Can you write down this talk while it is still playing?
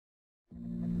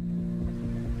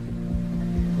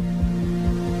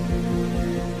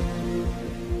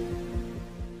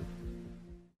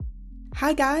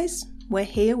Hi guys, we're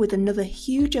here with another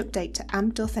huge update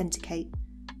to Authenticate.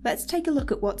 Let's take a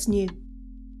look at what's new.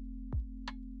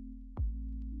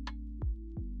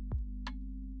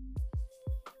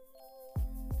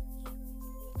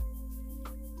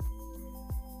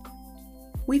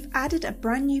 We've added a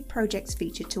brand new projects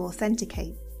feature to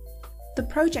Authenticate. The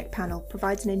project panel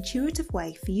provides an intuitive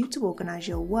way for you to organise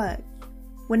your work.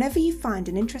 Whenever you find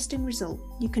an interesting result,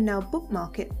 you can now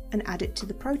bookmark it and add it to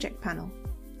the project panel.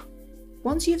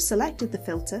 Once you've selected the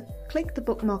filter, click the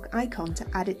bookmark icon to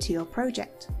add it to your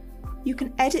project. You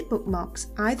can edit bookmarks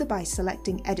either by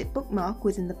selecting Edit Bookmark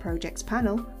within the Projects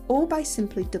panel or by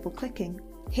simply double-clicking.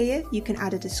 Here you can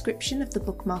add a description of the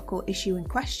bookmark or issue in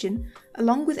question,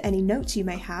 along with any notes you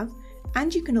may have,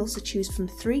 and you can also choose from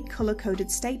 3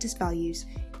 colour-coded status values,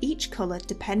 each colour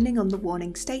depending on the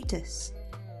warning status.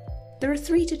 There are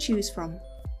 3 to choose from: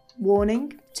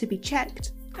 Warning, To be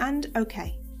checked, and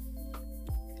OK.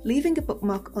 Leaving a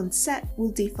bookmark unset will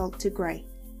default to grey.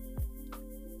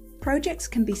 Projects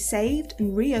can be saved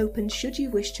and reopened should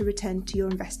you wish to return to your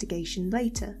investigation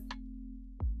later.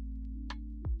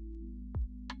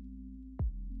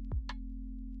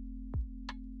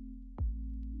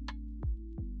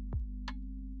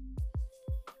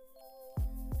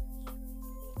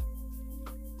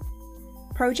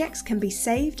 Projects can be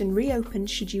saved and reopened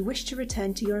should you wish to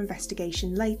return to your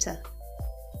investigation later.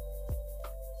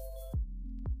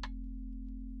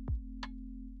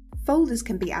 Folders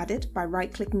can be added by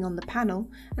right-clicking on the panel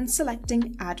and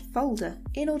selecting Add Folder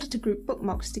in order to group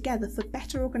bookmarks together for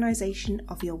better organisation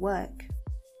of your work.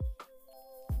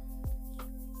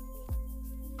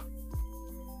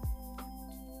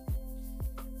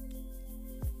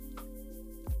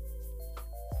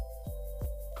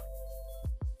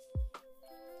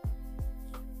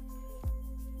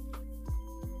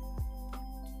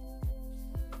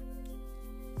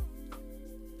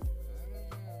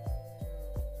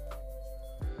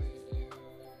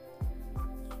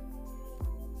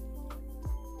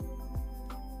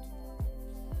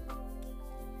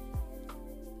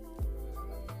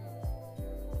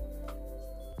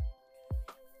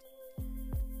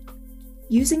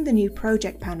 Using the new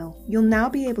project panel, you'll now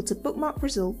be able to bookmark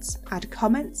results, add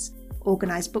comments,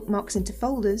 organise bookmarks into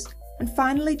folders, and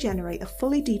finally generate a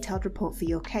fully detailed report for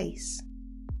your case.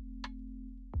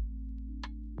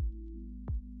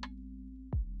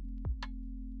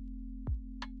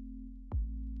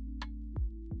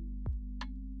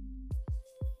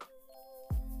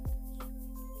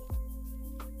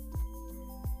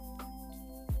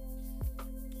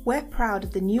 We're proud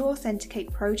of the new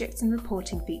Authenticate projects and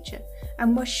reporting feature,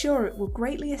 and we're sure it will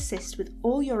greatly assist with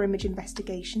all your image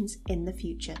investigations in the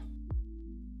future.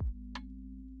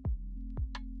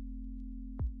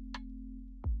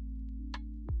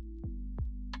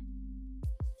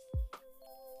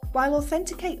 While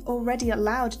Authenticate already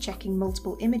allowed checking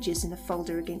multiple images in a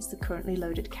folder against the currently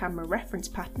loaded camera reference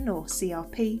pattern or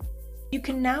CRP, you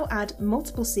can now add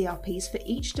multiple CRPs for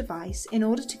each device in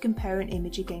order to compare an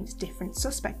image against different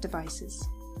suspect devices.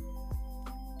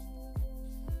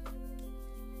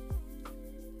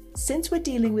 Since we're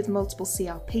dealing with multiple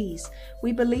CRPs,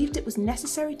 we believed it was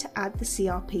necessary to add the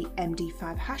CRP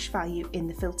MD5 hash value in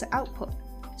the filter output,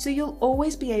 so you'll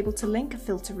always be able to link a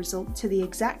filter result to the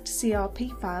exact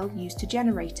CRP file used to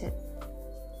generate it.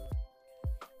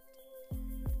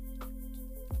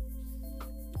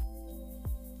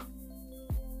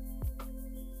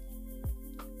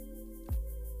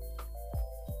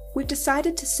 We've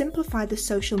decided to simplify the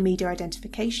social media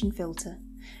identification filter.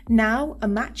 Now, a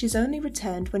match is only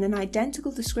returned when an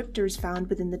identical descriptor is found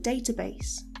within the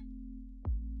database.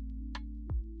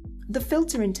 The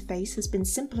filter interface has been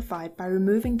simplified by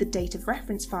removing the date of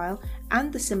reference file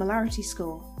and the similarity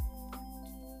score.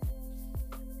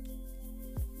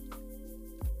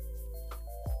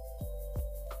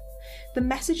 The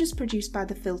messages produced by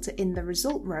the filter in the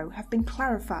result row have been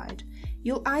clarified.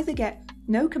 You'll either get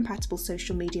no compatible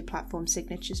social media platform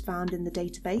signatures found in the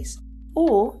database,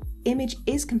 or image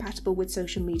is compatible with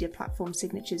social media platform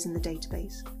signatures in the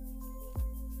database.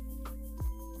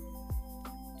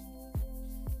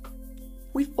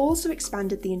 We've also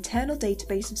expanded the internal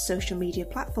database of social media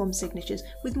platform signatures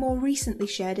with more recently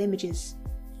shared images.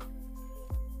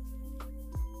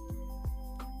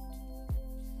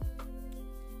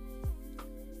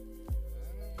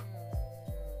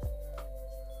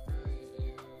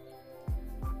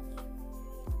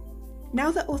 Now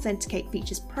that Authenticate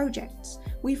features projects,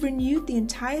 we've renewed the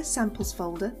entire samples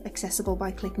folder, accessible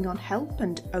by clicking on Help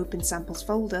and Open Samples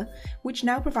folder, which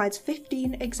now provides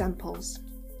 15 examples.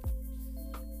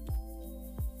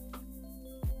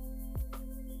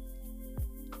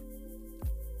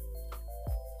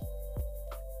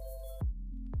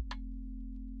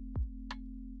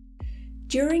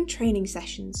 During training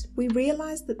sessions, we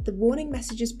realised that the warning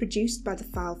messages produced by the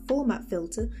file format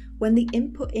filter when the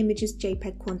input image's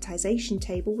JPEG quantization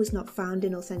table was not found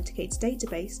in Authenticate's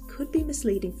database could be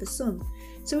misleading for some,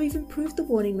 so we've improved the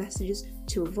warning messages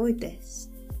to avoid this.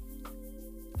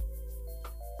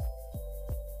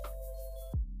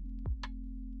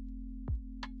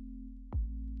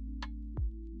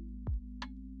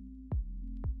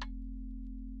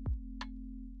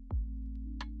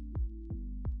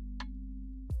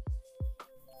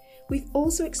 We've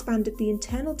also expanded the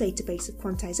internal database of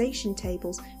quantization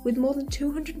tables with more than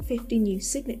 250 new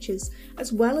signatures,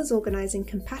 as well as organising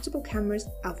compatible cameras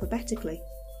alphabetically.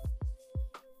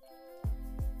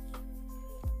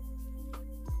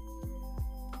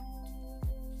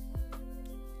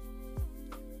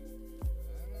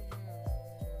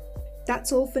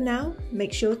 That's all for now.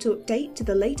 Make sure to update to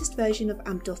the latest version of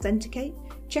AMPed Authenticate,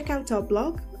 check out our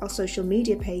blog, our social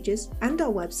media pages and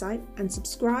our website, and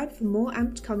subscribe for more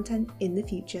AMPed content in the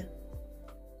future.